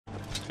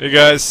Hey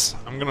guys,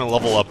 I'm gonna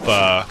level up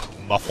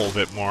Muffle a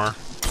bit more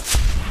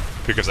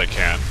because I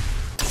can.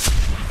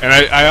 And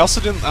I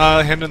also didn't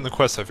hand in the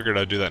quest. I figured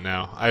I'd do that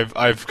now.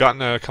 I've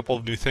gotten a couple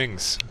of new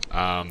things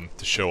to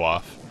show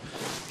off,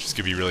 which is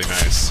gonna be really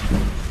nice.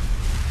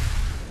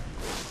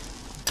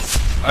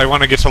 I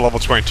want to get to level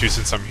 22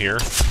 since I'm here.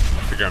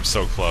 I figure I'm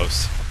so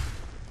close.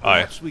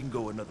 Perhaps we can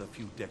go another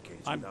few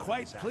decades. I'm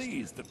quite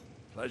pleased.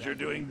 Pleasure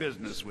doing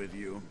business with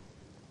you.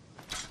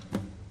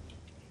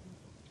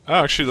 Oh,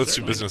 actually, let's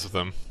do business with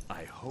them.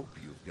 I hope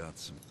you've got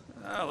some.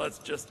 Let's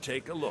just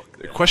take a look.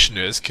 The question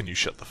is, can you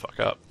shut the fuck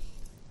up?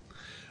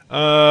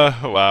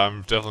 Well,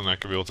 I'm definitely not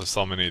gonna be able to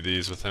sell many of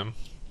these with him.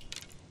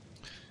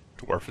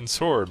 Dwarfen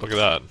sword, look at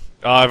that.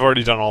 I've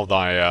already done all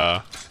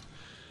my,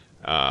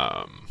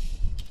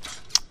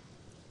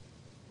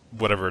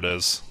 whatever it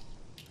is.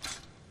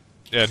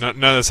 Yeah,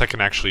 none of this I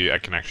can actually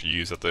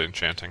use at the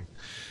enchanting.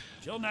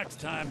 Till next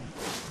time.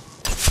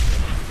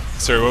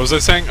 Sorry, what was I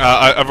saying?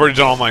 I've already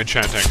done all my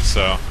enchanting,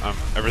 so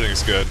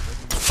everything's good.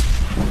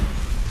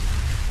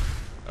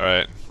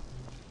 Alright.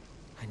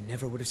 I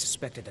never would have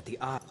suspected that the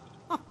eye.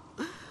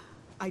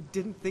 I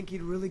didn't think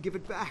he'd really give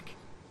it back.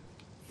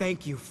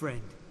 Thank you,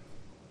 friend.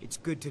 It's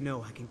good to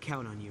know I can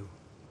count on you.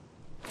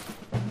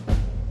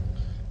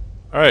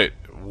 Alright,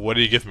 what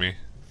do you give me?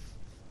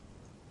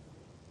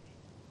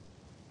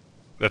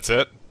 That's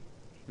it?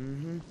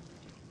 Mm-hmm. You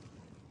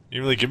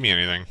didn't really give me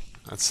anything.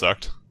 That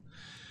sucked.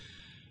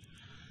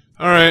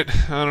 Alright,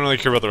 I don't really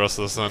care about the rest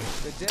of this then.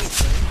 Good day,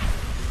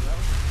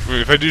 friend.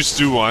 Wait, if I just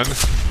do one,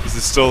 is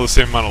it still the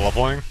same amount of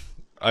leveling?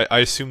 I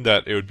assumed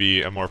that it would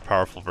be a more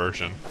powerful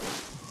version.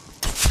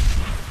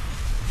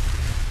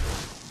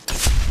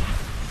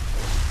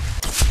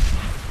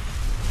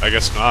 I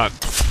guess not.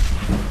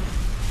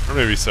 Or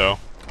maybe so.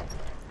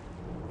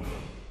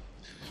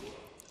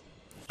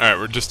 Alright,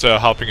 we're just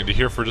hopping into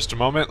here for just a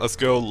moment. Let's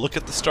go look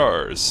at the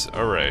stars.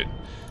 Alright.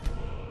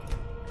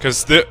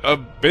 Because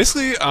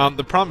basically,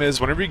 the problem is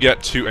whenever you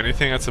get to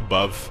anything that's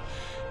above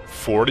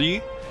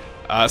 40,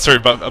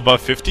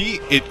 above 50,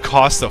 it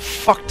costs a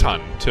fuck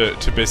ton to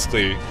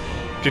basically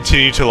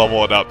continue to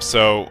level it up.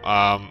 So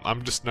I'm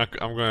gonna just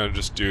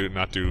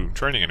not do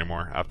training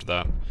anymore after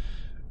that.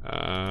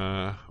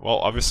 Well,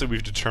 obviously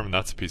we've determined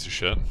that's a piece of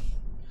shit,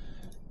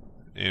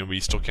 and we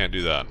still can't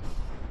do that.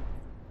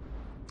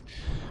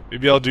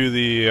 Maybe I'll do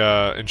the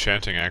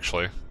enchanting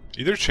actually,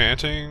 either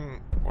chanting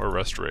or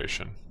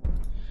restoration.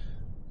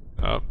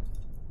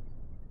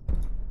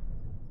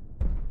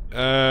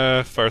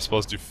 Fire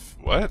spells do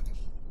what?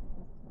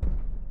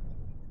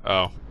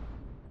 Oh.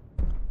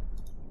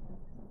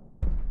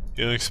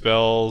 Healing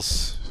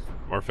spells,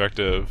 more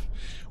effective.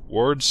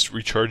 Wards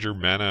recharge your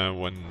mana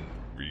when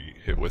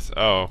hit with...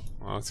 Oh,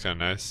 well that's kinda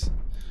nice.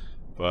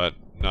 But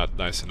not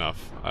nice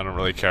enough. I don't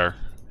really care.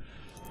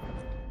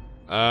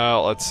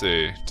 Let's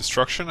see.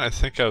 Destruction I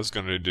think I was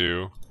gonna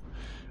do.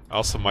 I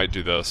also might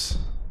do this.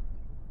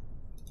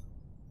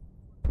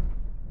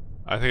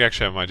 I think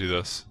actually I might do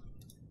this.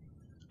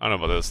 I don't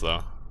know about this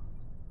though.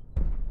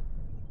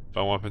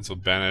 Bone weapons will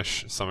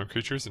banish summon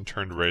creatures and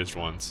turn to raised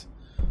ones.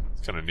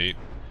 It's kind of neat.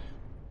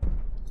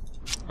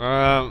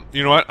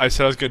 You know what? I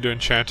said I was gonna do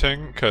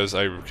enchanting because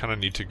I kind of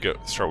need to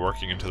start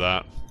working into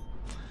that.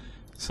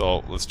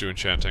 So let's do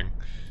enchanting.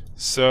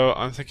 So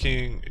I'm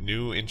thinking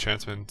new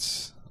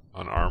enchantments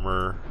on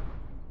armor,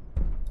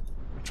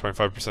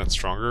 25%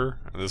 stronger,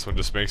 and this one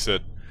just makes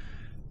it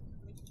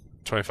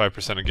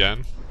 25%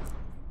 again.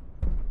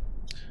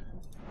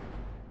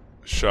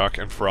 Shock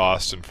and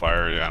frost and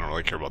fire, yeah, I don't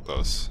really care about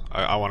those.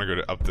 I want to go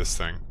to up this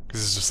thing,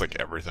 because it's just like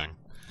everything.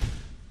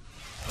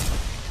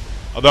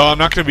 Although I'm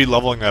not going to be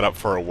leveling that up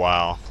for a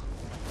while.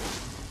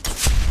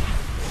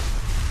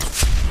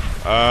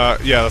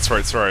 Yeah, that's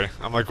right, sorry.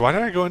 I'm like, why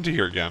did I go into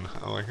here again?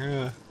 I'm like,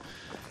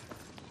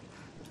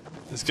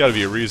 there's got to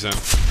be a reason. I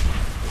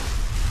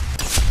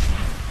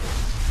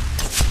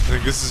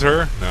think this is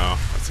her? No,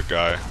 that's a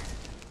guy.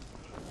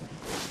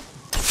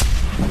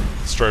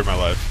 Destroyed my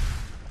life.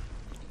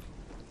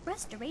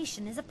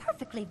 Restoration is a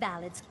perfectly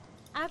valid.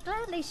 I'll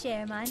gladly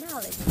share my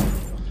knowledge.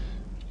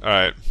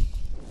 Alright.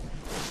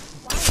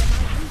 Why am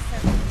I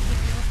researching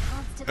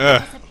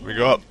constantly We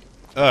go up.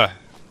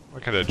 Why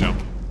can't I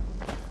jump?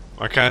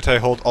 Why can't I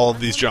hold all of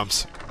these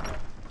jumps?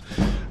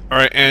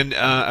 Alright, and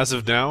as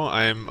of now,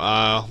 I'm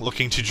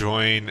looking to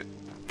join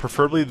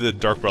preferably the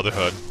Dark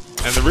Brotherhood.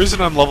 And the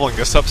reason I'm leveling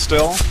this up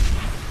still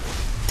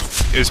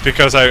is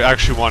because I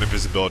actually want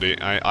invisibility.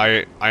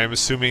 I am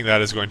assuming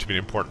that is going to be an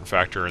important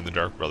factor in the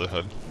Dark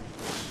Brotherhood.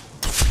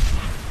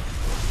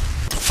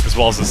 As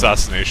well as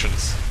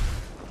assassinations.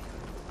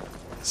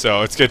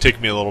 So it's gonna take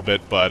me a little bit,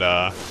 but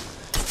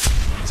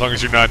as long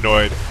as you're not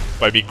annoyed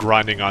by me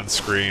grinding on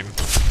screen,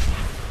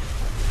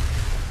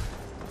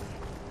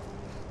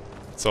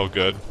 it's all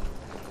good.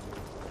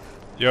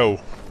 Yo,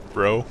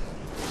 bro.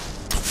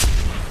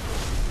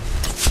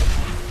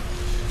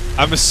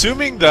 I'm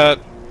assuming that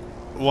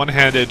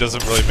one-handed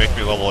doesn't really make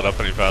me level it up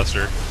any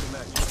faster.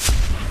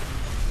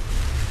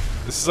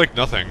 This is like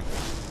nothing.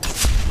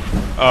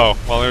 Oh,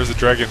 well there's a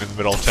dragon in the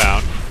middle of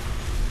town.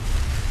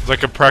 It's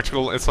like a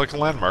practical. It's like a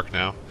landmark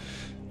now.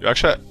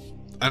 Actually,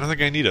 I don't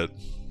think I need it.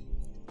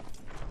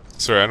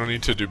 Sorry, I don't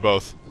need to do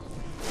both.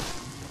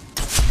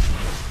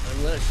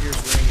 Unless you're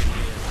bringing me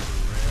into the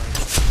realm.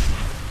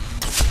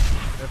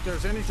 If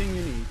there's anything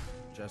you need,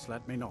 just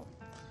let me know.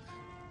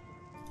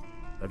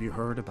 Have you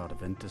heard about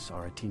Aventus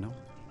Aretino?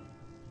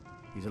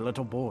 He's a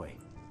little boy,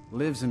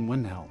 lives in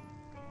Windhelm.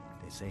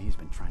 They say he's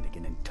been trying to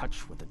get in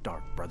touch with the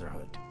Dark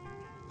Brotherhood.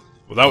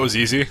 Well, that was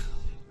easy.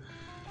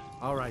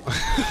 All right.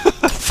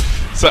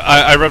 So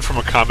I read from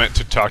a comment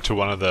to talk to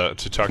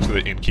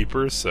the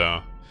innkeepers.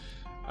 So,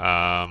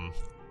 yeah,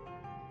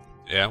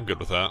 I'm good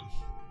with that.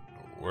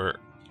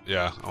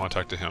 Yeah, I want to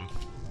talk to him.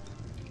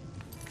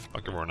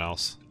 Fuck everyone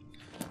else.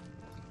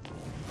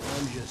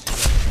 I'm just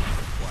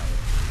quiet.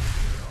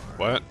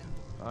 What?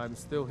 I'm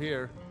still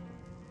here.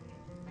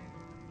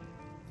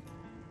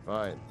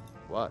 Fine.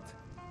 What?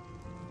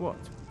 What?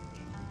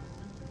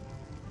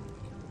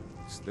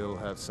 Still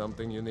have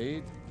something you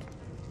need?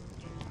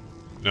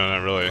 No,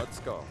 not really. Let's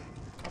go.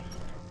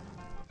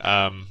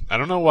 I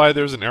don't know why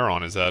there's an arrow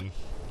on his head.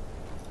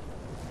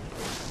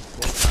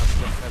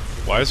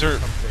 Why is there...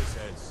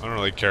 I don't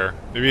really care.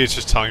 Maybe it's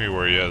just telling me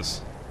where he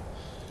is.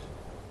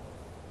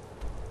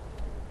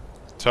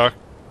 Talk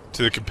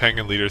to the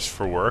companion leaders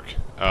for work?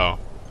 Oh.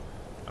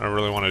 I don't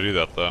really want to do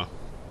that, though.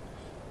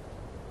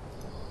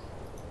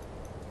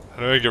 How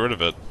do I get rid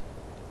of it?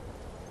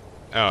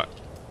 Oh.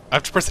 I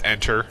have to press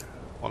enter.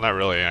 Well, not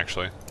really,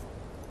 actually.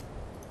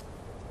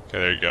 Okay,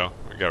 there you go.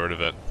 We got rid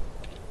of it.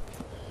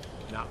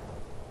 No.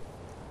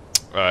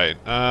 Alright,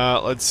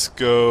 let's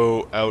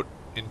go out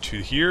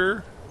into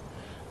here.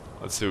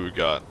 Let's see what we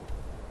got.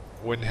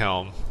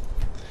 Windhelm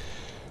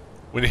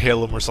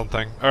or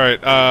something.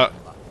 Alright,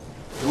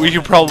 we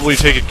could probably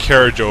take a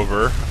carriage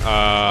over,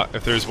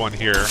 if there's one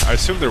here. I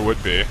assume there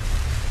would be.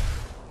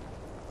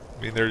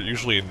 I mean, they're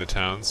usually in the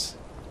towns.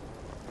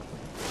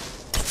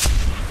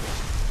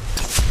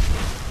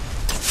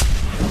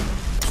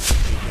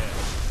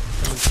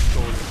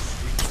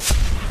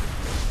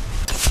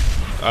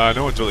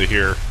 No one's really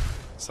here,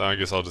 so I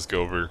guess I'll just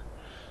go over.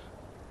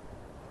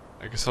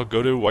 I guess I'll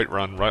go to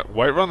Whiterun.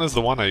 Whiterun is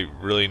the one I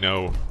really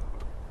know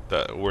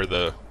where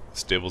the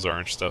stables are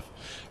and stuff.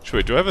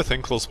 Wait, do I have a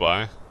thing close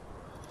by?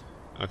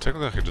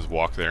 Technically I could just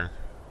walk there.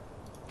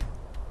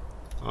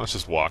 Let's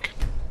just walk.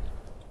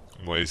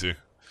 I'm lazy.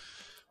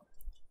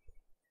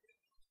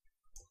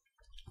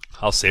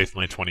 I'll save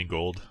my 20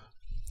 gold.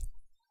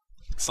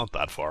 It's not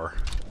that far.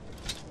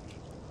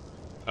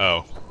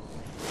 Oh.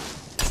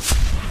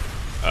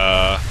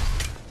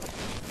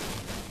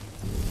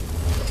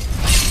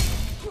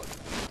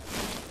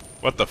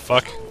 What the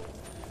fuck?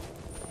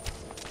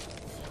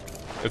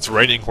 It's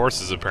raining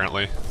horses,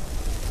 apparently.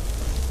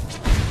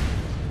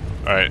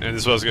 Alright, and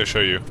this is what I was gonna show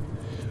you.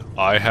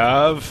 I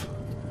have...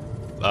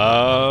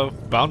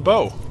 bound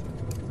bow.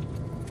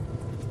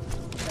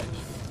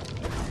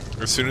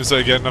 As soon as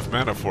I get enough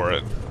mana for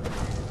it.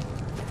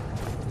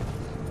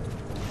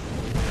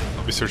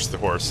 Let me search the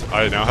horse.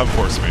 I now have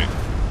horse meat.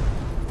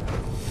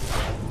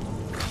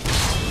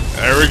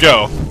 There we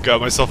go. Got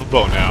myself a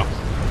bow now.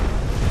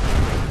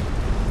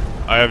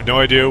 I have no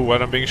idea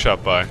what I'm being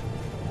shot by.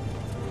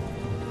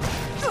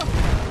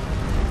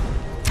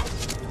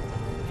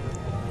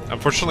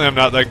 Unfortunately, I'm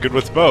not that good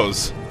with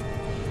bows.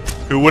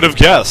 Who would have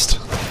guessed?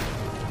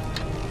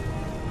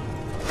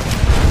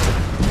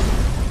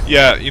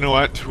 Yeah, you know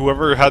what?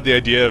 Whoever had the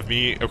idea of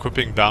me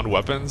equipping bound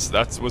weapons,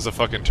 that was a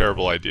fucking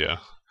terrible idea.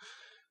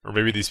 Or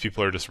maybe these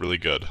people are just really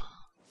good.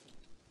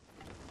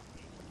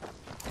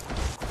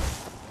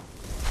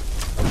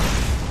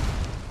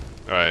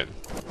 Alright.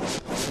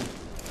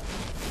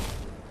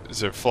 Is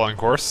there a flying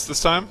horse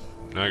this time?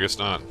 No, I guess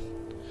not.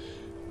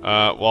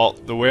 Well,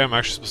 the way I'm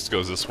actually supposed to go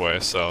is this way,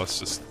 so let's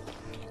just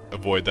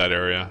avoid that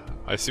area.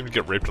 I seem to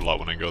get raped a lot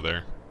when I go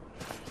there.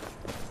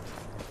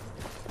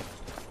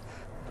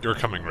 You're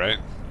coming, right?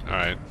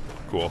 Alright,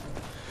 cool.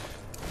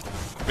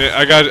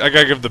 I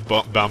gotta give the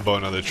bound bow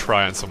another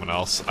try on someone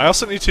else. I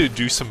also need to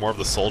do some more of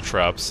the soul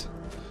traps.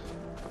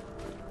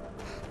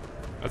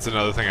 That's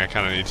another thing I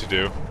kinda need to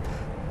do.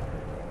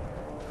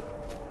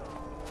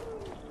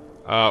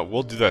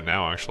 We'll do that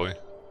now, actually.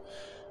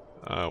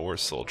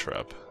 Where's soul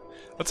trap?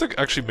 Let's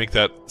actually make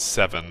that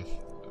 7.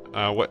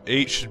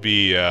 8 should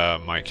be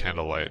my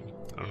candlelight.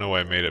 I don't know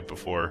why I made it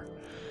before.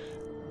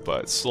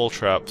 But soul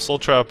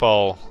trap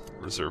I'll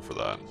reserve for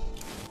that.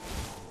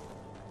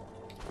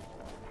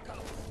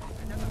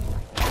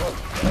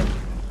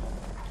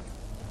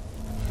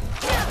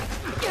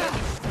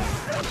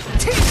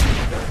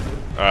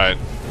 Alright.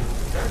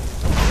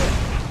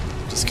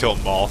 Just kill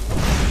them all.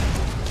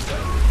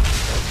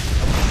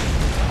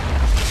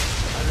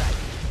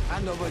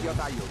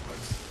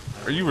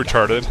 Are you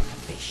retarded?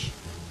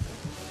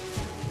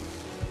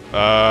 Do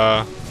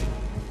I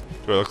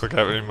look like I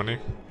have any money?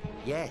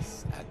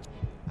 Yes,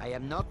 I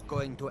am not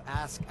going to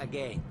ask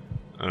again.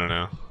 I don't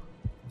know.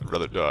 I'd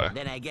rather die.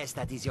 Then I guess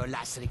that is your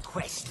last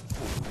request.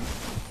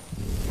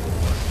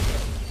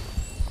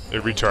 Hey,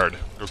 retard.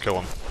 Go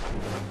kill him.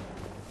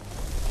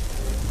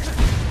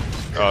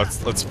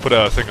 Let's put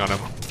a thing on him.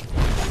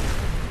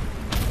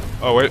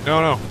 Oh wait,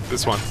 no,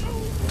 this one.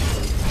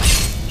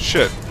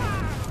 Shit.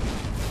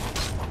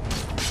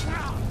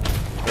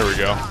 There we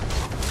go.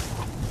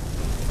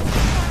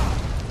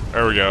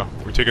 There we go.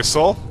 We take a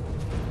soul?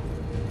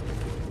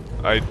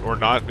 Or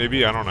not,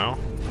 maybe? I don't know.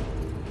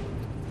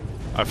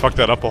 I fucked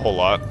that up a whole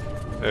lot.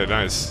 Hey,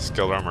 nice.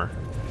 Skilled armor.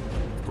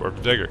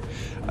 Dwarf dagger.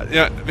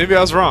 Yeah, maybe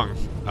I was wrong.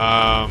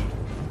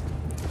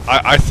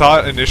 I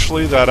thought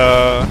initially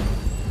that,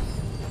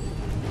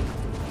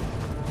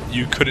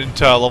 you couldn't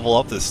level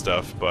up this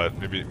stuff, but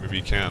maybe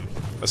you can.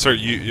 Sorry,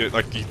 you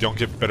don't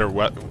get better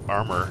wet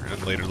armor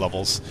in later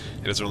levels.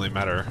 It doesn't really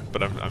matter.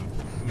 But I'm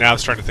now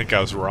starting to think I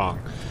was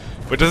wrong.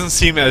 But it doesn't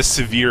seem as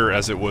severe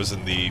as it was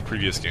in the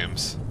previous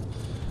games.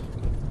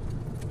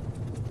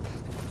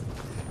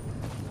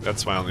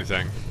 That's my only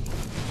thing.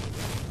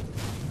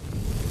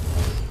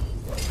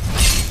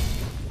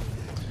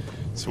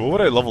 So what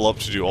would I level up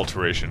to do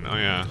alteration? Oh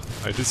yeah,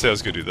 I did say I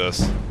was gonna do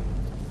this.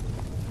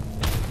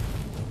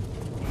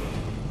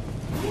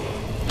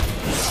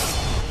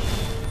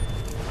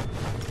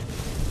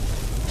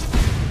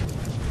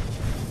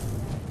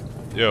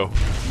 Yo.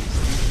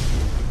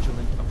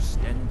 Vigilant of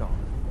stand on.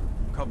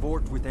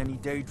 Cavort with any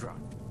Daedra,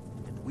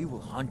 and we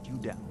will hunt you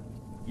down.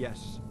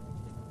 Yes,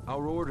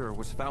 our order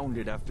was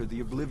founded after the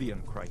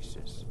Oblivion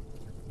Crisis.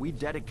 We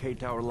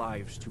dedicate our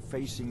lives to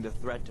facing the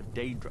threat of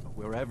Daedra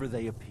wherever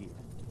they appear.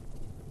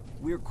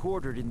 We're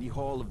quartered in the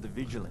Hall of the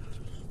Vigilant.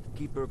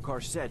 Keeper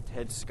Carset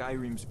heads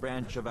Skyrim's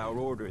branch of our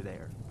order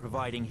there,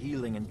 providing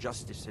healing and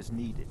justice as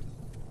needed.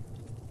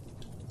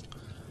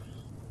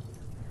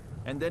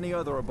 And any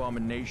other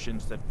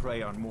abominations that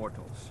prey on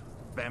mortals.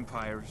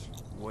 Vampires,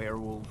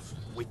 werewolves,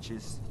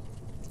 witches.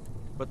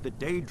 But the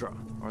Daedra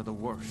are the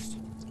worst.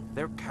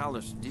 Their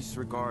callous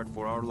disregard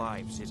for our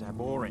lives is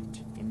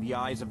abhorrent in the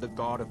eyes of the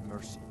God of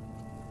Mercy.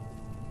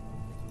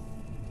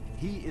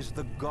 He is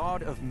the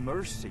God of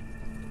Mercy,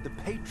 the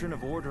patron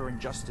of order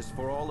and justice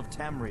for all of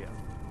Tamriel.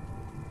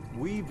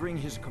 We bring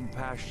his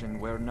compassion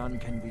where none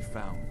can be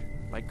found,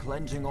 by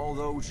cleansing all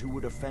those who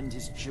would offend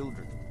his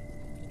children.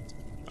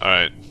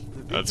 Alright,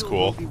 that's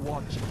cool.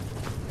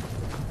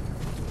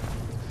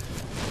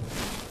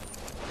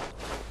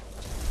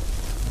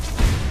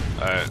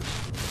 Alright,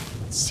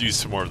 let's use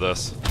some more of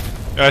this.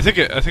 Yeah, I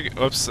think,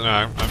 oops, no,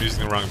 I'm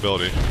using the wrong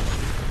ability.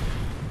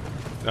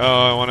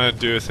 Oh, I want to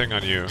do a thing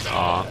on you.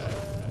 Aw.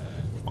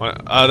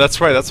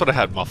 That's right, that's what I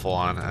had Muffle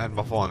on. I had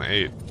Muffle on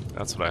 8.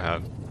 That's what I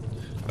had.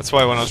 That's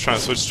why when I was trying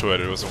to switch to it,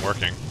 it wasn't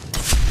working.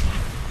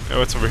 Hey,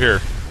 what's over here?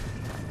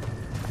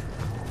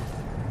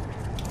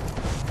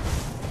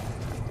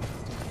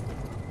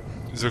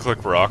 These look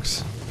like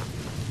rocks.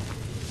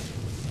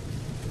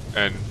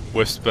 And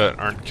wisps that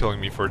aren't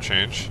killing me for a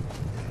change.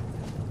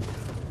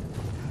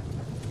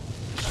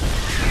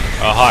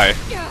 Hi.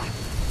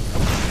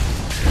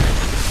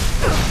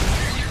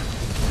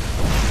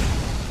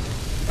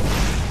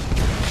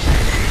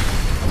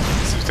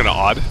 Seems kinda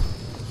odd.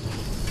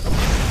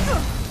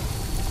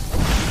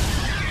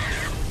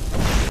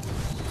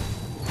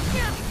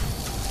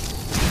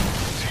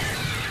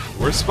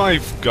 Where's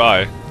my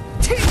guy?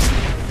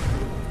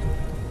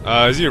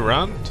 Is he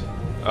around?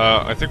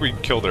 I think we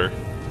killed her.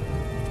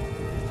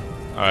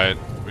 Alright,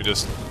 we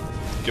just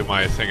get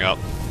my thing up.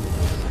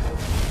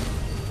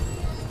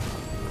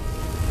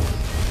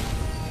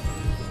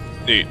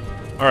 Neat.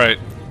 Alright.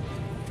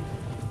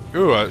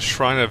 Ooh, a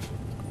shrine of...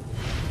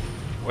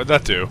 What'd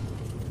that do?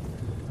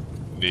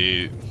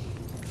 Neat.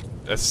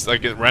 That's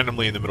like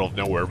randomly in the middle of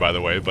nowhere, by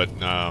the way, but,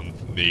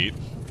 neat.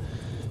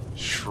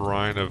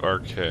 Shrine of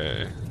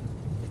Arche.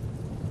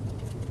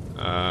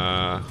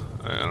 I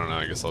don't know,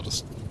 I guess I'll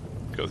just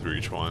go through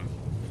each one.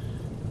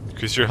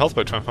 Increase your health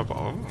by 25.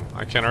 Oh,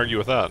 I can't argue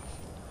with that.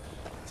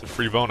 It's a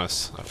free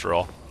bonus, after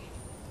all.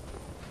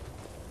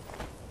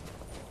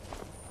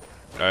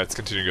 Alright, let's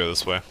continue to go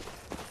this way.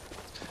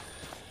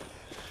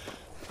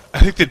 I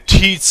think the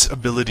Teats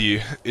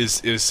ability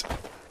is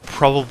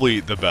probably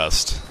the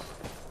best.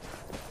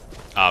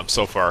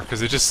 So far,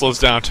 because it just slows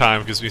down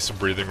time, gives me some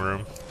breathing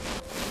room.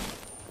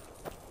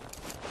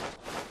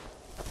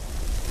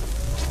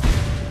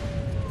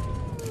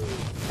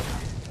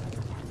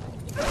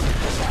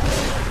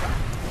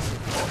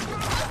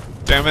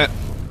 Damn it.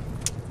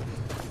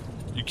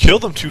 You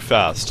killed them too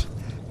fast.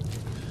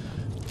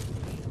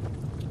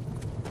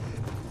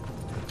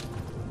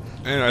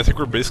 And I think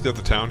we're basically at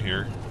the town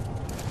here.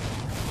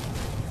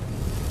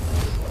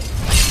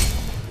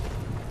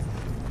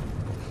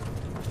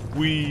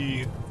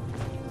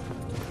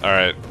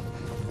 Alright.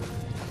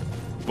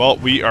 Well,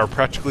 we are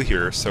practically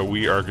here, so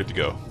we are good to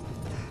go.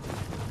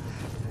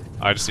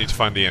 I just need to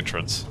find the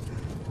entrance.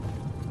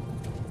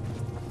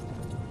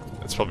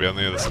 It's probably on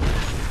the other side.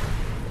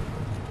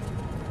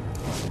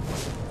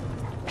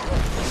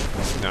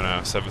 No,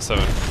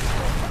 7-7.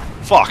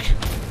 Fuck!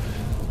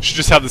 Should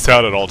just have this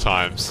out at all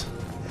times.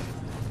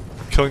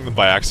 Killing them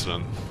by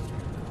accident.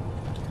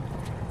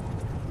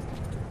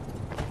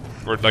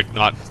 Or like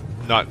not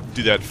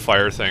do that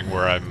fire thing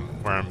where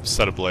I'm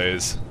set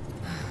ablaze.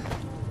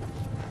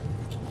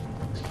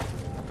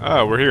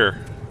 Oh, we're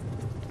here.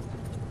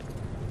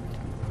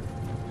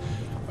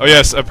 Oh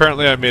yes,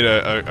 apparently I made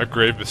a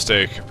grave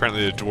mistake.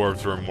 Apparently the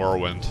dwarves were in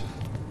Morrowind.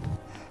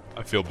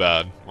 I feel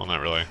bad. Well,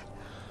 not really.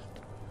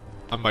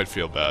 I might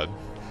feel bad.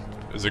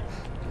 There's a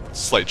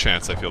slight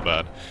chance I feel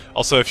bad.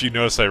 Also, if you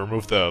notice, I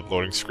removed the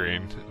loading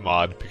screen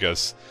mod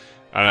because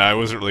I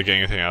wasn't really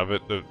getting anything out of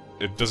it.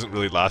 It doesn't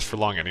really last for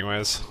long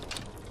anyways.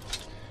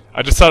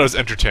 I just thought it was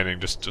entertaining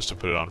just to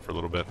put it on for a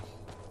little bit.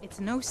 It's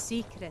no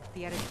secret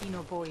the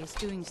Aretino boy is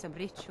doing some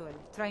ritual,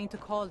 trying to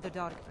call the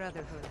Dark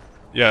Brotherhood.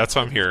 Yeah, that's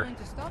why I'm here. Going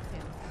to stop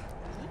him.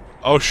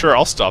 Oh, sure,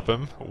 I'll stop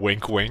him.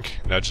 Wink, wink.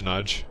 Nudge,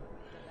 nudge.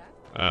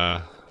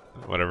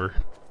 Whatever.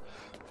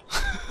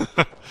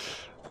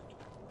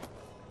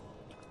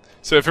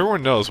 So if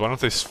everyone knows, why don't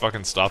they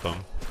fucking stop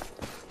him?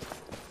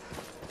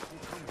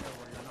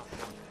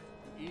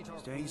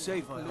 Staying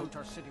safe, I hope.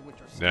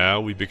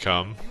 Now we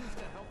become...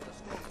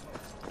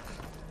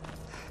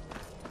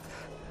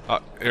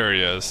 there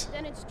he is.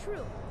 Then it's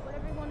true, what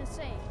everyone is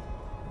saying.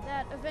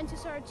 That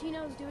Aventus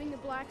Aretino is doing the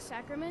Black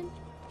Sacrament,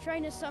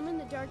 trying to summon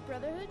the Dark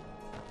Brotherhood.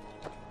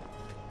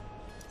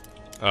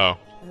 Oh.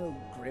 Oh,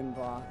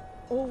 Grimvar.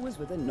 Always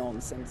with the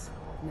nonsense.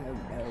 No,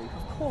 no,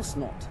 of course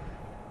not.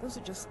 Those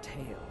are just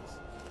tales.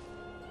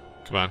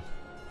 Come on.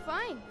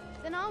 Fine,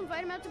 then I'll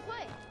invite him out to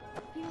play.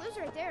 He lives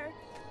right there.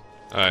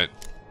 Alright.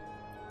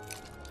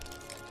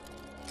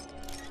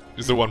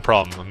 Here's the one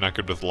problem, I'm not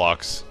good with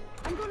locks.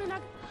 I'm gonna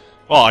knock...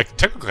 Well,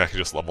 technically I could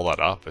just level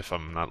that up if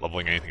I'm not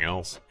leveling anything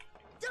else.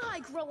 Die,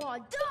 Grilla,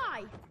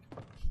 die!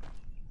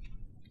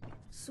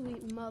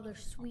 Sweet mother,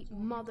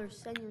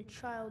 send your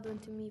child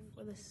unto me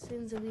for the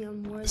sins of the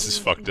unworthy. This is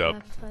fucked up.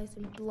 Baptized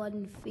in blood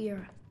and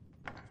fear.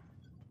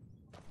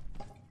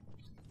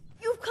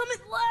 You've come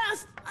at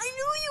last! I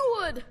knew you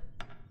would!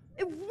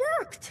 It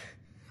worked!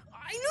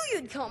 I knew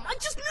you'd come, I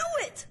just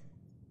knew it!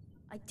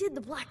 I did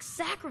the Black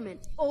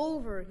Sacrament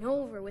over and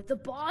over with the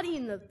body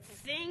and the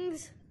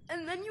things,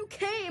 and then you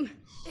came,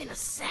 an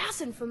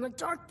assassin from the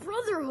Dark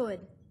Brotherhood.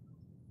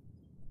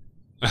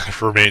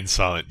 Remain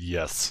silent,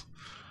 yes.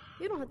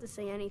 You don't have to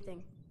say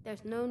anything.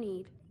 There's no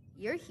need.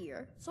 You're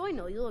here, so I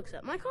know you'll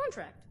accept my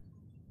contract.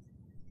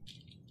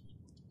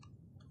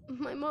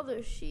 My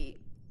mother, she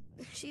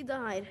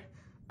died.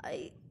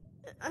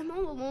 I'm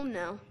all alone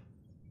now.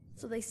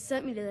 So they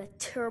sent me to that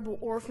terrible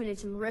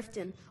orphanage in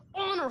Riften,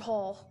 Honor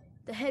Hall.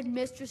 The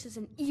headmistress is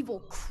an evil,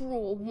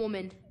 cruel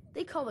woman.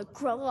 They call her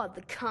Grella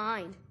the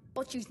Kind,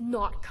 but she's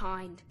not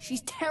kind.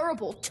 She's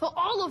terrible to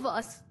all of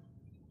us.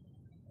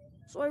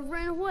 So I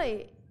ran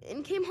away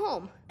and came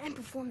home and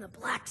performed the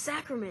Black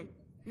Sacrament.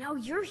 Now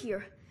you're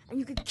here, and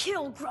you could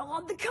kill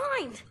Grella the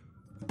Kind.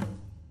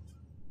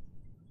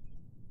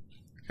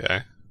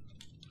 Okay.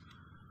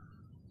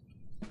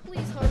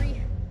 Please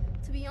hurry.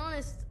 To be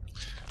honest,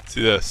 Let's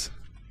see this.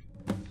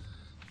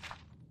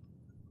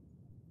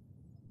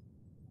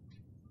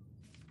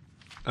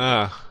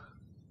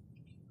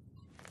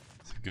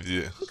 Gives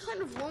you... I'm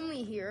kind of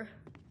lonely here.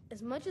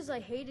 As much as I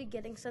hated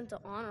getting sent to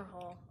Honor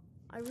Hall,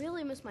 I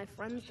really miss my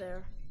friends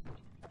there.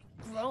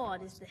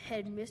 Grodd is the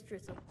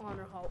headmistress of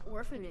Honor Hall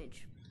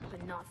Orphanage,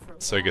 but not for long.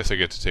 So I guess I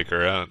get to take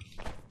her out.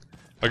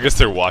 I guess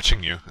they're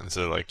watching you, and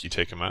so like you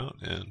take them out,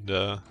 and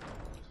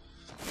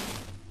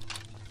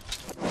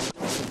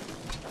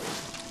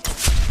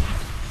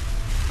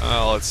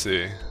let's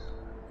see.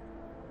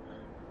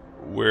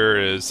 Where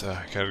is...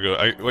 I gotta go...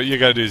 what you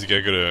gotta do is you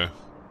gotta go to...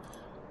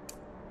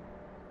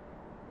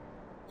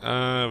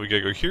 we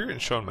gotta go here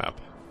and show a map.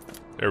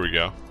 There we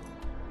go.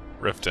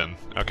 Riften.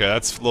 Okay,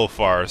 that's a little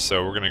far,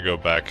 so we're gonna go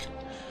back.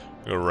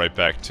 Go right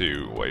back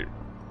to... Wait.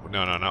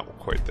 No, not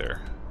quite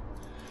there.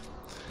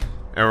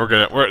 And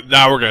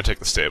now we're gonna take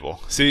the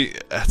stable. See,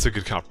 that's a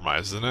good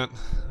compromise, isn't it?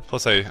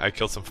 Plus, I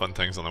killed some fun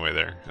things on the way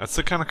there. That's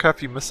the kind of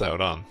crap you miss out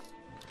on.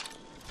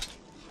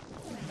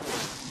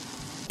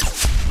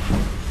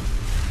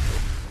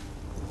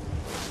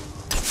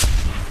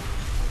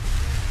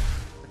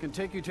 I can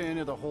take you to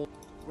any of the hole.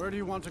 Where do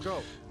you want to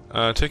go?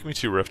 Take me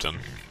to Riften.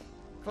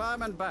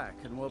 Climb and back,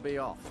 and we'll be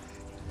off.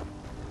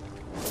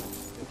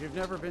 If you've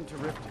never been to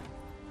Riften,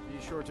 be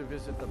sure to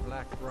visit the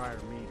Blackbriar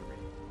Meadery.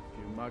 A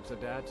few mugs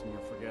of that, and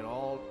you'll forget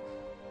all...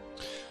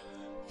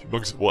 A few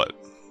mugs of what?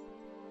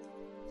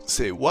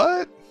 Say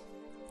what?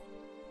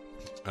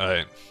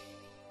 Alright.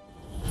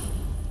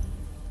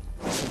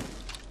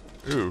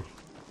 Ooh.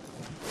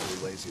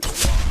 Too lazy to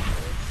walk,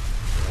 eh?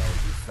 Well,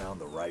 you found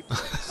the right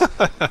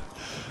place.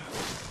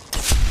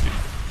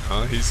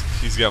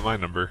 He's got my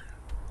number.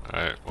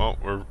 Alright, well,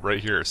 we're right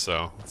here,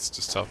 so let's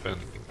just hop in.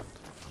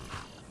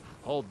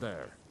 Hold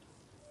there.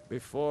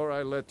 Before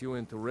I let you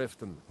into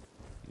Riften,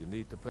 you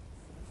need to pay.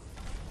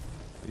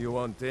 You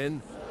want in? You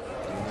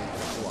need to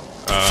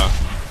swap.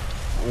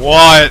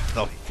 What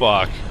the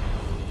fuck?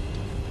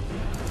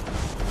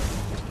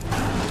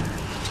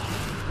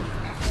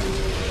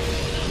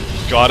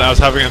 God, I was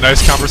having a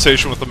nice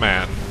conversation with a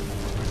man.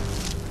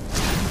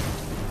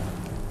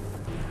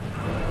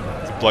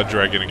 It's a blood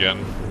dragon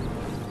again.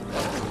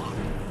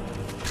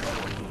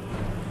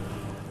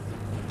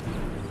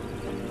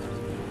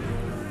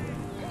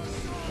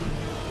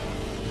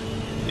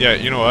 Yeah,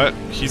 you know what?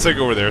 He's like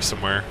over there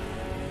somewhere.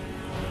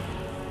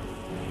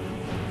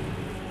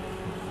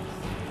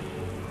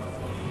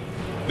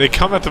 They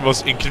come at the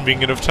most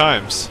inconvenient of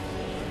times.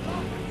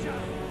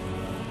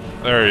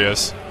 There he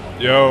is.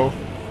 Yo.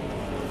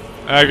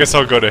 I guess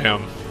I'll go to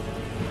him.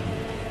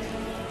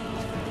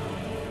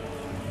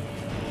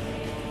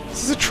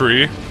 This is a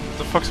tree. What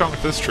the fuck's wrong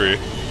with this tree?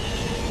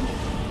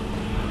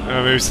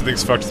 Maybe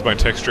something's fucked with my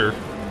texture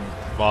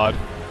mod.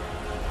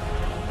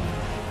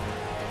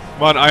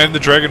 Come on, I am the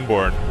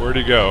Dragonborn. Where'd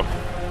he go?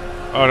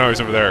 Oh no, he's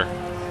over there.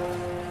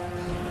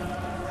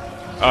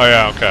 Oh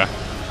yeah, okay.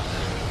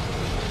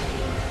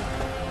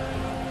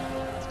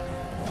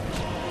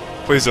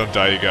 Please don't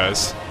die, you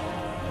guys.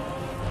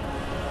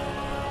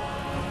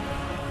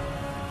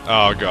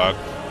 Oh god.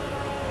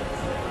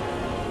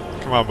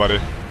 Come on, buddy.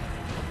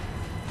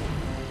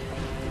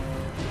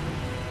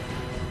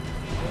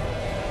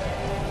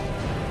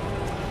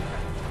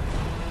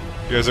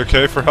 You guys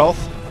okay for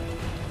health?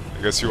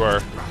 I guess you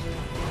are.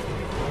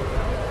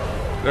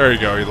 There you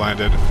go, he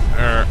landed.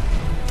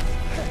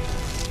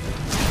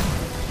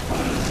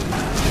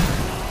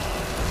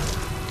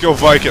 Go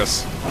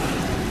Vicus!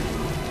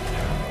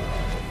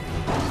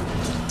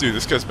 Dude,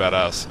 this guy's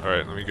badass.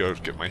 Alright, let me go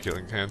get my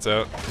healing hands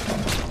out.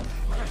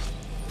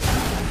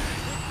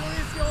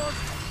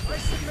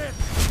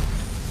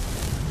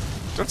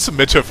 Don't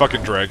submit to a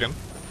fucking dragon.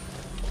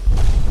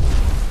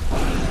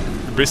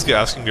 You're basically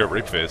asking to get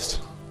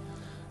rape-faced.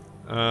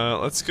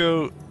 Let's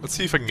go... Let's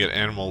see if I can get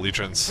animal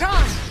legions.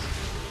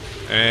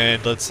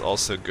 And let's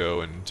also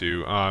go and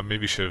do...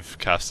 maybe should have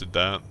casted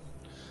that.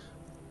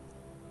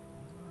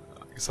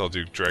 I guess I'll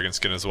do dragon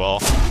skin as well.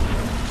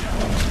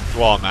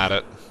 While I'm at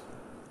it.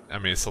 I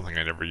mean, it's something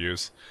I never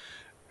use.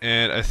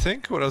 And I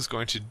think what I was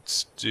going to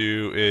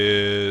do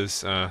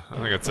is... I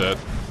think that's it.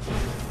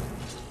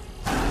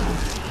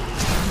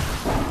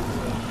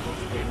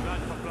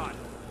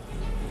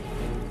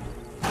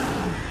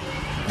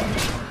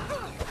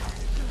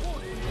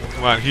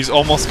 Come on, he's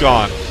almost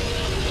gone.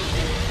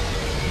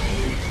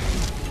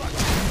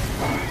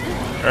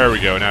 There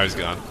we go, now he's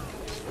gone.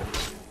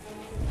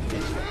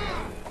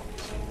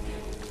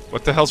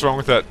 What the hell's wrong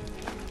with that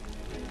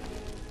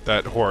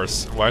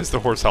horse? Why is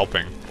the horse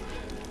helping?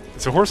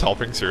 Is the horse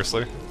helping,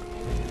 seriously?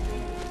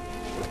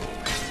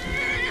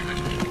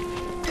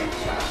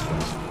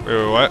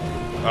 Wait, what?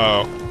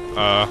 Oh,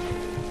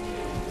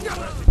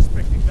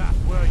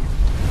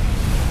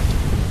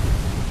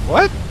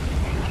 what?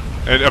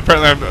 And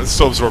apparently I'm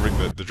still absorbing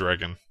the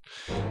dragon.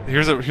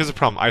 Here's a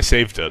problem. I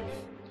saved it.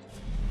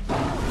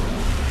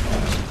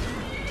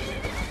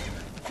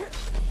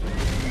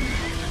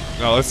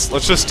 No, let's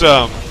just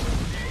I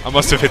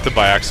must have hit them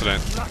by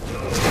accident.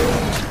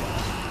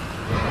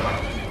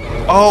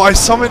 Oh, I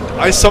summoned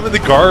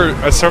the guard.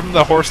 I summoned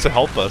the horse to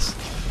help us.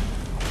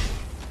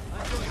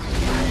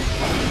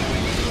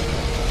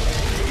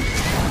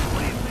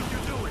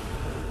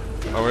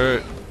 Oh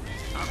wait.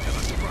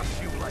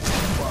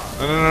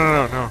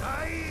 No.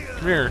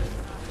 Come here.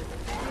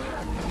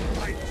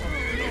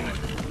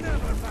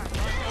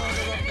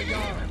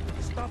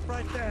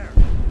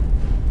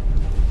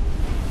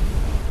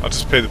 I'll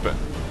just pay the bet.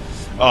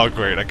 Oh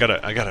great, I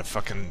gotta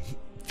fucking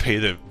pay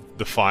the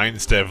fine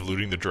instead of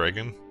looting the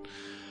dragon.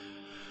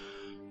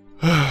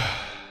 Yeah,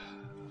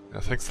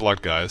 thanks a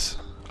lot, guys.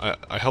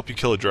 I help you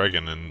kill a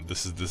dragon, and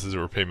this is a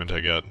repayment I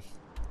get.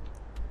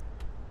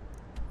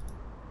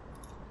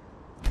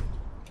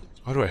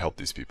 How do I help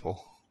these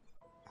people?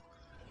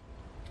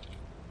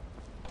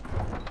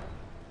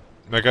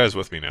 That guy's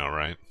with me now,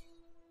 right?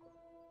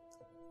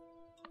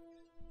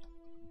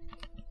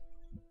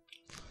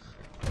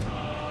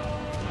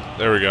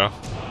 There we go.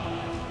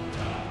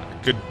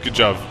 Good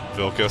job,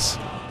 Vilcus.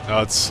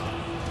 Now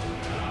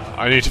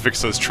I need to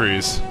fix those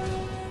trees.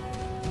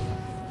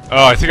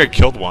 Oh, I think I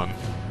killed one.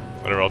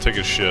 Whatever, I'll take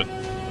his shit.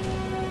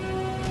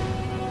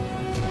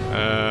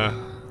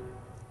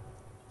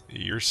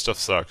 Your stuff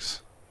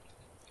sucks.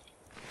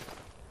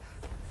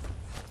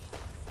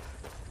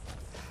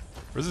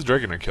 Where's the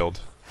dragon I killed?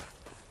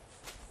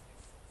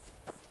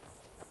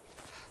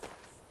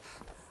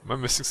 Am I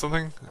missing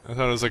something? I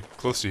thought it was like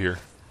close to here.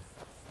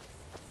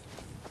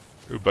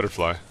 Ooh,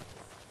 butterfly.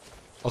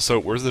 Also,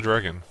 where's the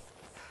dragon?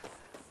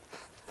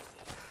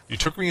 You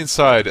took me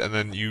inside and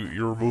then you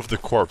removed the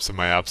corpse in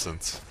my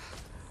absence.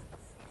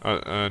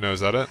 No,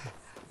 is that it?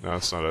 No,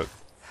 that's not it.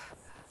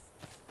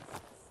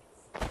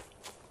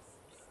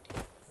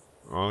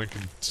 Well, I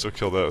can still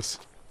kill this.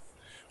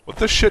 What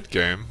the shit,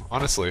 game?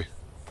 Honestly.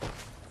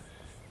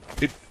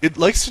 It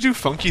likes to do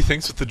funky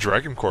things with the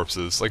dragon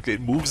corpses. Like,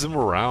 it moves them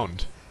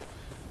around.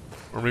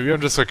 Or maybe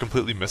I'm just, like,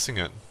 completely missing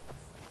it.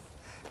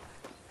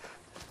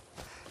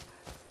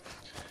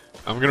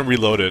 I'm gonna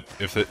reload it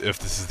if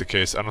this is the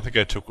case. I don't think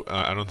I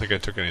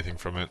took anything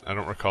from it. I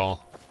don't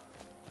recall.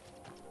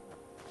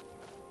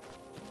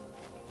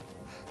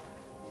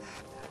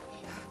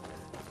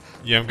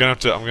 Yeah, I'm gonna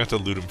have to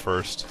loot him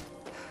first.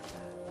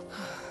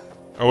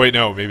 Oh wait,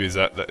 no, maybe is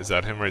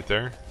that him right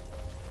there?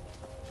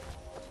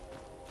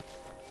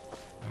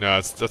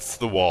 No, that's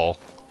the wall.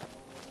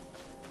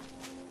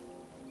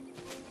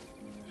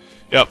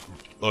 Yep,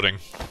 loading.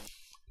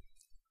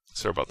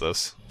 Sorry about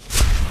this.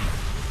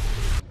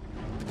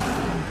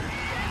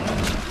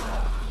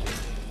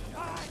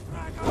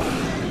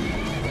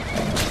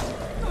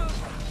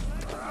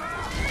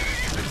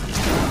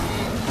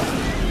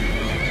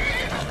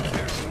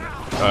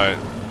 Alright.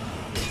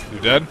 You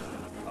dead?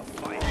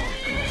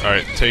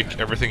 Alright, take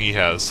everything he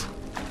has.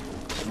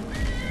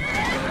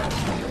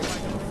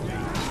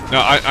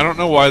 Now, I don't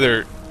know why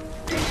they're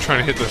trying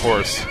to hit the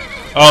horse.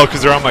 Oh,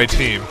 because they're on my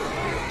team.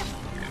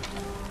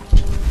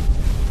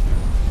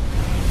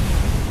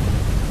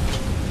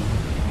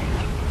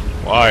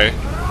 Why?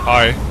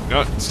 Hi.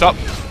 No, stop.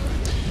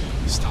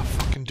 Stop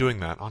fucking doing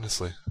that,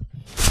 honestly.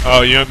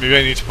 Oh, you know, maybe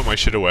I need to put my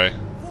shit away.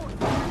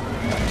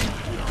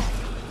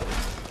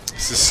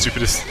 This is the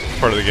stupidest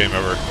part of the game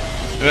ever.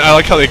 And I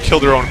like how they kill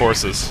their own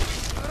horses.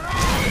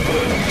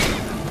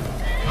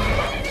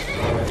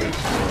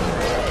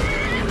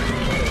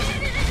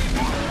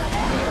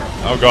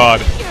 Oh god.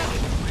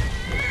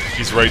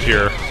 He's right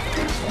here.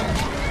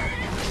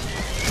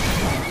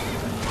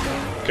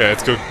 Okay,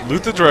 let's go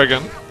loot the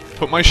dragon.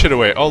 Put my shit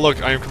away. Oh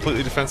look, I am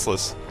completely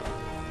defenseless.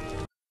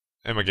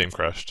 And my game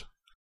crashed.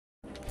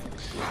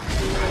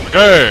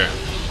 Okay!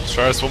 Let's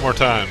try this one more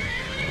time.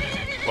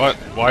 What?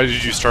 Why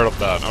did you start up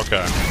that?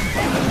 Okay.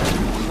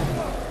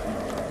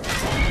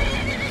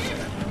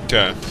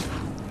 Okay.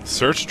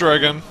 Search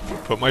dragon.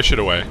 Put my shit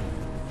away.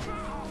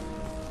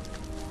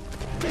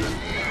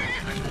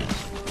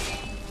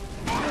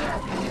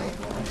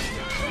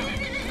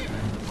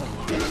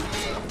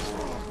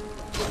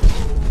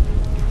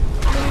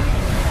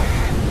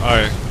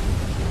 Alright.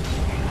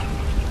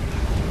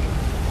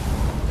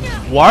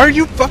 Why are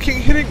you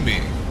fucking hitting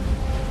me?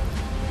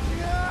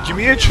 Give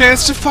me a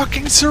chance to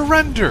fucking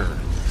surrender!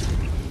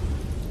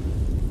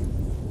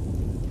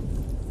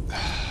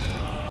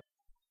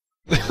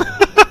 Do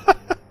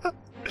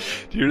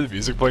you hear the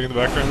music playing in the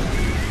background?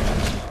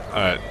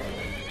 Alright.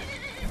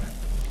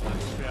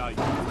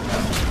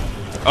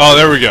 Oh,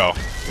 there we go.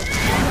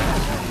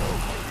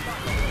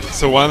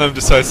 So one of them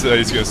decides that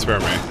he's gonna spare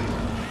me.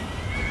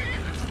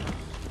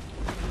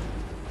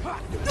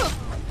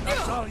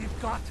 That's all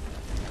you've got.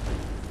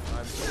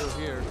 I'm still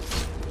here.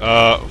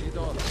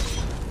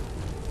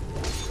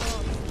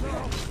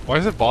 Why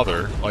does it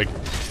bother? Like,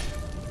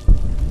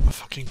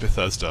 fucking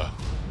Bethesda.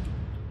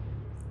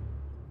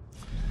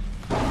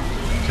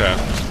 Okay.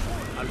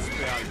 I'll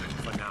spare you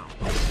for now.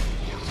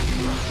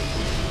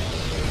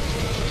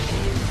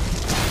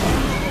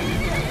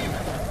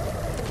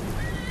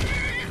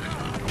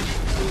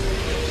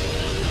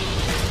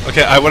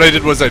 Okay, what I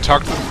did was I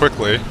talked to them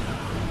quickly.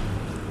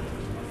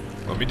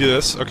 Let me do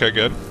this. Okay,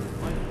 good.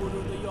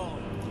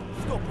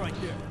 Stop right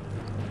there.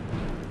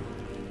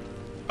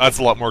 That's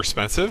a lot more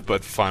expensive,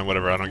 but fine,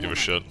 whatever. I don't give a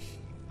shit.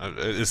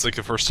 It's like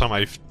the first time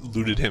I've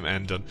looted him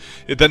and done.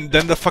 Then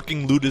the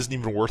fucking loot isn't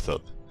even worth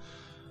it.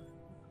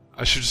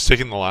 I should have just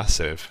taken the last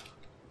save.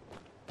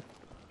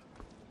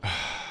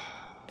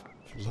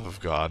 For the love of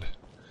God.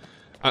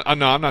 No,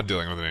 I'm not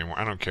dealing with it anymore.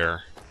 I don't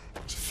care.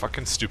 It's a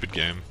fucking stupid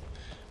game.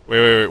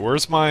 Wait.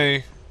 Where's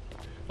my...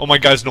 Oh, my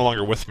guy's no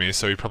longer with me,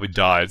 so he probably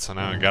died, so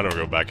now I gotta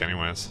go back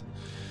anyways.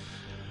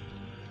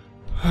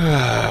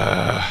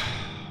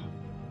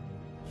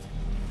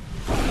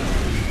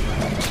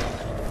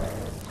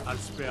 I'll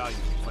spare you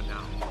for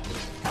now.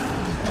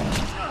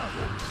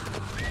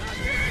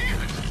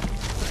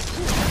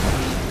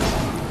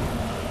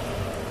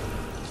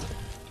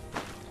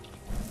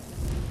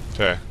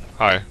 Okay,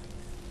 hi.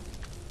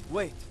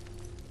 Wait.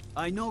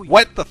 I know you.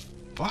 What the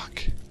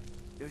fuck?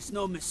 There's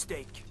no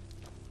mistake.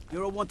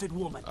 You're a wanted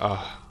woman. And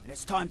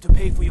it's time to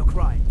pay for your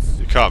crimes.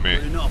 You caught me.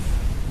 Good enough.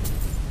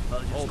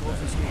 I'll just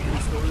confiscate any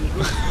stolen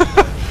goods.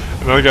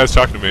 Another guy's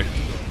talking to me.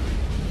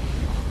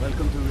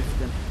 Welcome to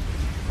Riften.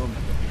 From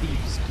the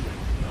thieves'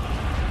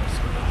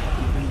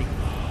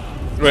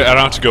 Wait, I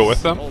don't have to go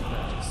with them?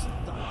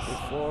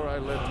 Before I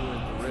let you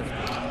into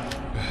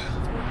Riften, the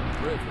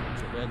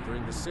privilege of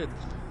entering the city.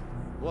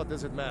 What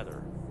does it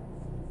matter?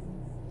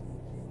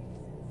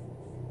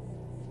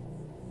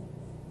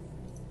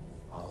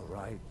 All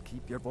right,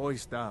 keep your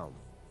voice down.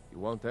 You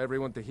want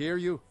everyone to hear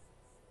you?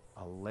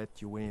 I'll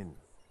let you in.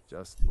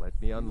 Just let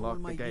me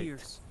unlock the gate.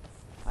 Years,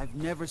 I've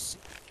never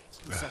seen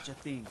such a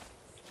thing.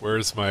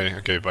 Where's my...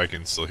 Okay,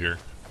 Viking's still here.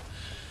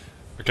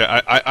 Okay,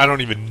 I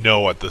don't even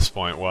know at this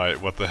point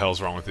what the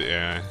hell's wrong with the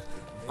AI.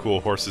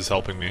 Cool, horse is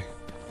helping me.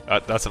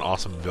 That's an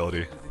awesome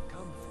ability.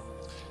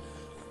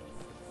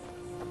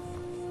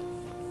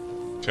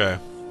 Okay.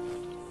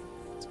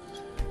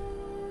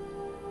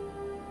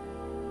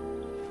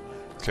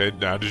 Okay,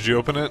 now did you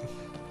open it?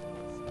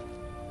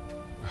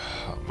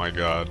 Oh my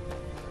god.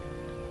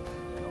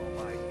 In all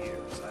my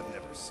years, I've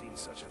never seen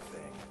such a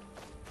thing.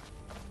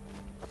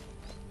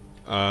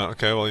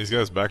 Okay, well, he's got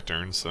his back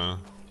turned, so...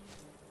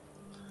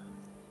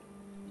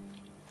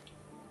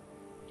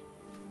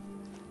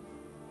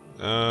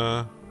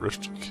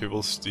 Rift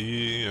cable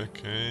stee,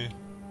 okay.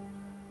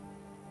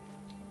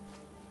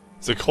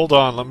 It's like, hold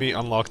on, let me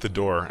unlock the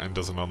door, and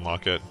doesn't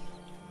unlock it.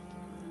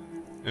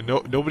 And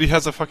nobody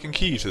has a fucking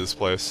key to this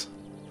place.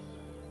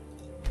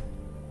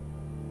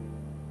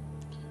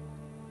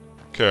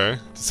 Okay,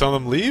 did some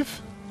of them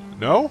leave?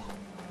 No?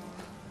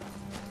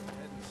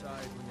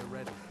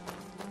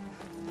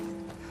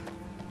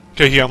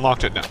 Okay, he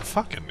unlocked it now.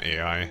 Fucking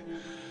AI.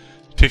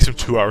 Takes him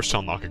 2 hours to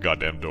unlock a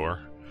goddamn door.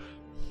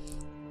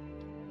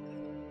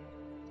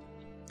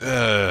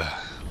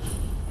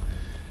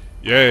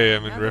 Yay,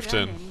 I'm in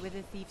Riften.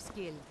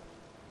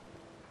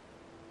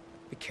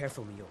 Be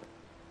careful, Mule.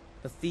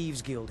 The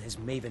Thieves Guild has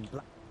Maven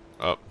Black.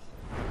 Oh.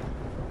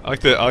 I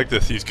like the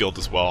Thieves Guild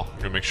as well. I'm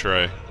gonna make sure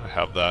I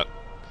have that.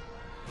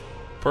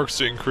 Perks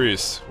to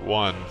increase.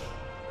 1.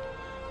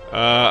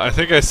 I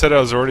think I said I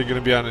was already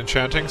gonna be on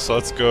enchanting, so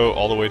let's go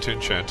all the way to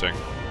enchanting.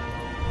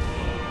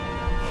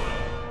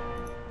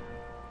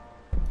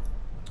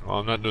 Well,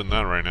 I'm not doing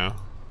that right now.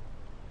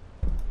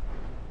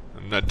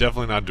 I'm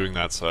definitely not doing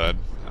that side.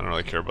 I don't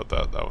really care about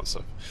that one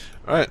stuff.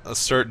 Alright, let's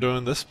start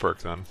doing this perk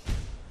then.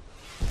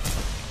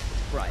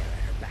 Briar at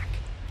her back.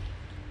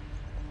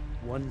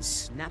 One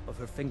snap of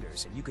her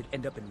fingers and you could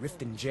end up in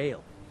Riften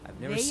jail. I've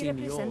never seen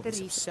the old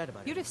this upset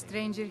about it. You're a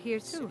stranger here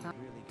too, huh?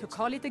 To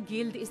call it a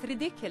guild is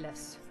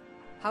ridiculous.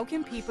 How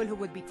can people who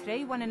would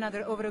betray one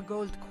another over a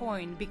gold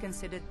coin be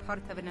considered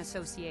part of an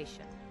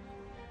association?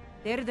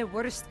 They're the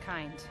worst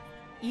kind.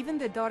 Even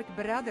the Dark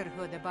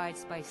Brotherhood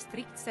abides by a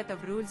strict set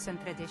of rules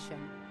and tradition.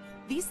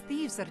 These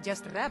thieves are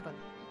just rabble.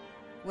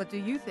 What do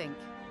you think?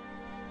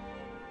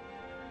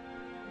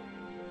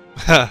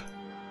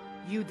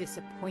 You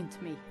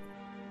disappoint me.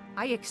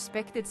 I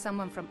expected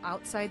someone from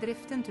outside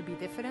Riften to be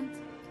different,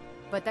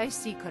 but I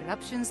see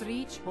corruption's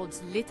reach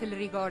holds little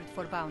regard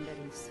for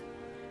boundaries.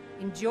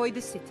 Enjoy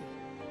the city.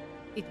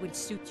 It will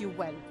suit you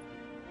well.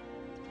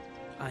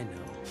 I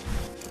know.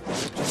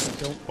 Just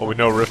don't. Well, we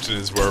know Riften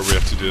is where we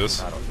have to do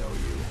this. I don't know you.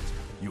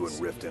 You in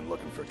Riften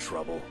looking for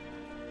trouble?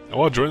 I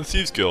want to join the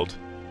Thieves Guild.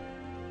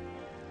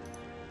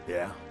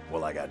 Yeah?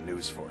 Well, I got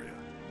news for you.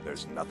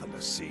 There's nothing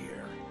to see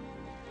here.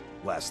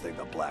 Last thing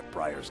the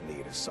Blackbriars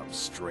need is some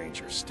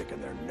stranger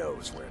sticking their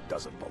nose where it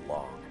doesn't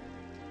belong.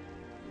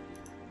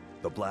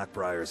 The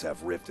Blackbriars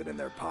have Riften in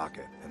their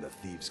pocket, and the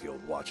Thieves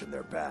Guild watching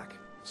their back,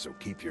 so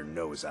keep your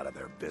nose out of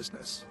their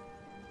business.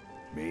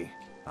 Me?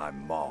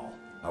 I'm Maul.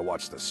 I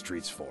watch the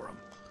streets for them.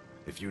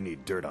 If you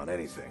need dirt on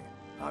anything,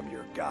 I'm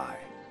your guy.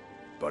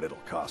 But it'll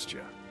cost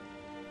you.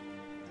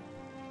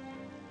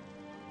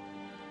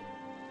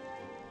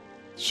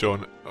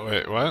 Showing...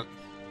 Wait, what?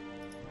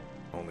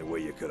 Only way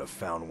you could have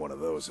found one of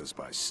those is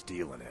by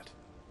stealing it.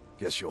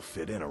 Guess you'll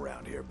fit in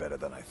around here better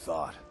than I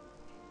thought.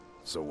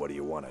 So what do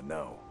you want to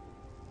know?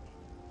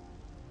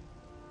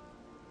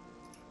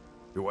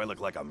 Do I look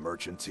like a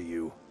merchant to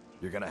you?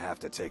 You're gonna have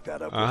to take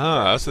that up with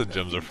that's what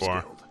gems are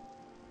for. Guild.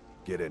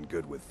 Get in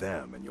good with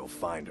them and you'll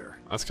find her.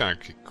 That's kind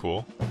of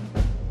cool.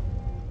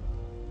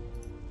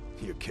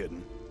 You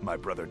kidding? My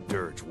brother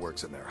Dirge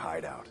works in their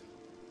hideout.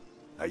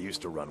 I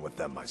used to run with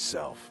them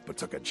myself, but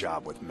took a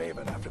job with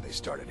Maven after they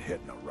started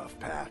hitting a rough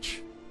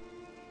patch.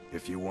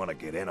 If you want to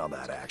get in on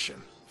that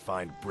action,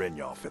 find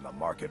Brynjolf in the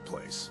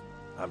marketplace.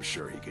 I'm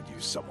sure he could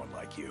use someone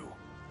like you.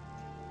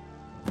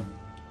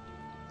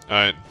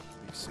 Alright.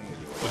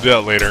 We'll do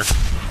that later.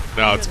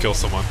 Now let's kill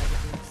someone.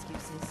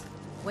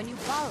 When you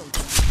borrow.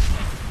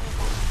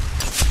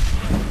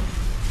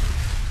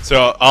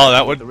 So,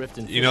 that would,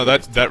 you know,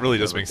 that really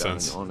does make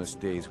sense. An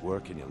honest day's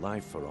work in your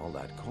life for all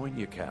that coin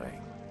you're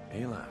carrying,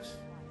 eh, lass?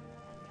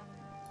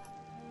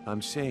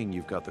 I'm saying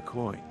you've got the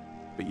coin,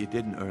 but you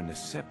didn't earn a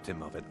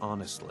septim of it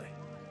honestly.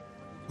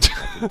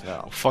 I can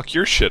tell. Fuck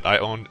your shit. I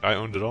owned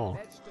it all.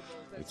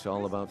 It's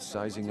all about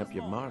sizing up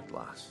your mark,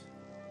 lass.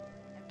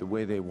 The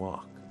way they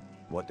walk,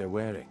 what they're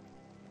wearing.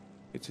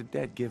 It's a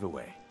dead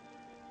giveaway.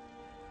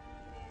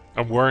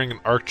 I'm wearing an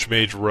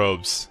Archmage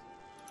robes.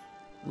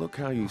 Look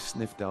how you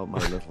sniffed out my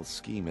little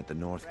scheme at the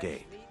North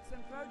Gate.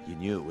 You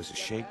knew it was a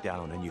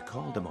shakedown and you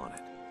called them on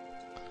it.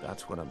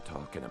 That's what I'm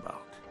talking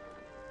about.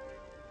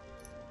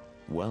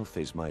 Wealth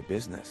is my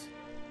business.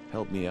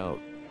 Help me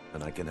out,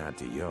 and I can add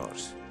to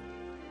yours.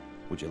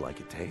 Would you like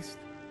a taste?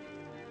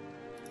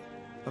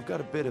 I've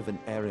got a bit of an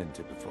errand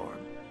to perform,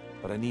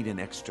 but I need an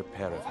extra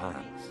pair of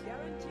hands.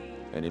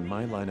 And in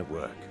my line of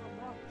work,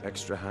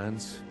 extra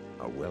hands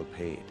are well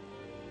paid.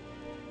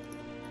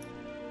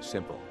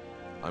 Simple.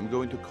 I'm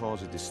going to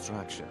cause a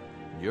distraction.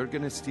 You're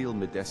gonna steal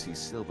Medesi's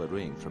silver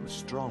ring from a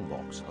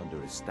strongbox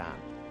under his stand.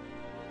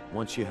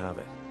 Once you have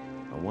it,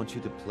 I want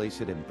you to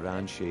place it in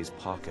Branche's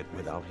pocket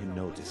without him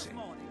noticing.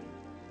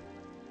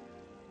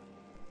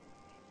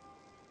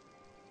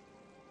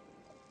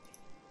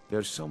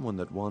 There's someone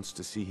that wants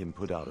to see him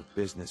put out of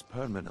business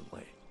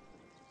permanently.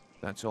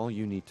 That's all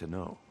you need to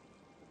know.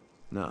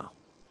 Now,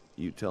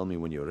 you tell me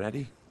when you're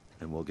ready,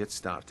 and we'll get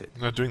started.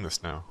 I'm not doing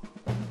this now.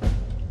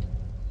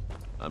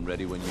 I'm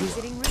ready when you are. Let's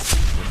get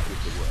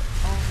to work.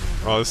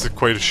 Oh, this is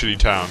quite a shitty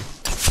town.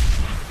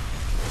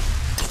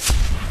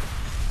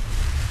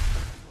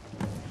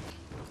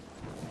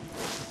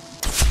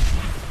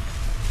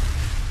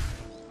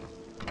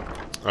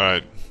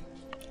 Alright.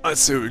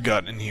 Let's see what we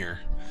got in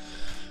here.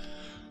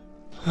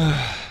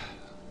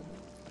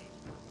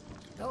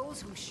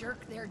 Those who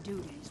shirk their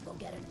duties will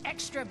get an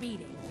extra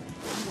beating.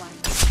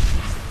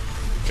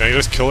 Can I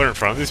just kill her in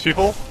front of these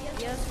people?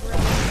 Yes, Gorilla.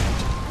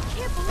 I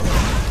can't believe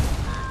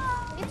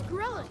it. It's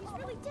Gorilla. He's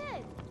really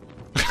dead.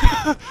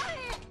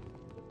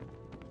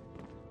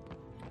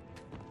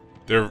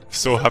 They're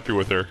so happy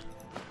with her.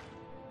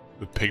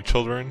 The pig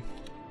children.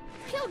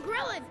 Kill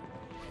Grillin!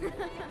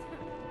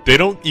 They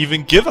don't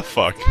even give a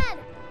fuck. Dad!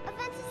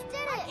 Aventus did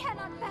it! I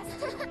cannot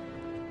best.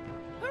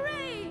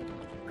 Hooray!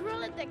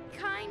 Grillin the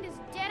kind is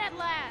dead at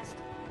last.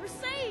 We're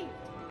saved!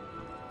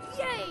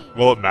 Yay!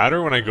 Will it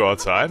matter when I go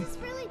outside?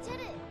 Really did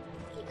it.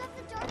 He got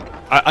the dark.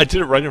 I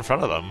did it right in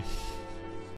front of them.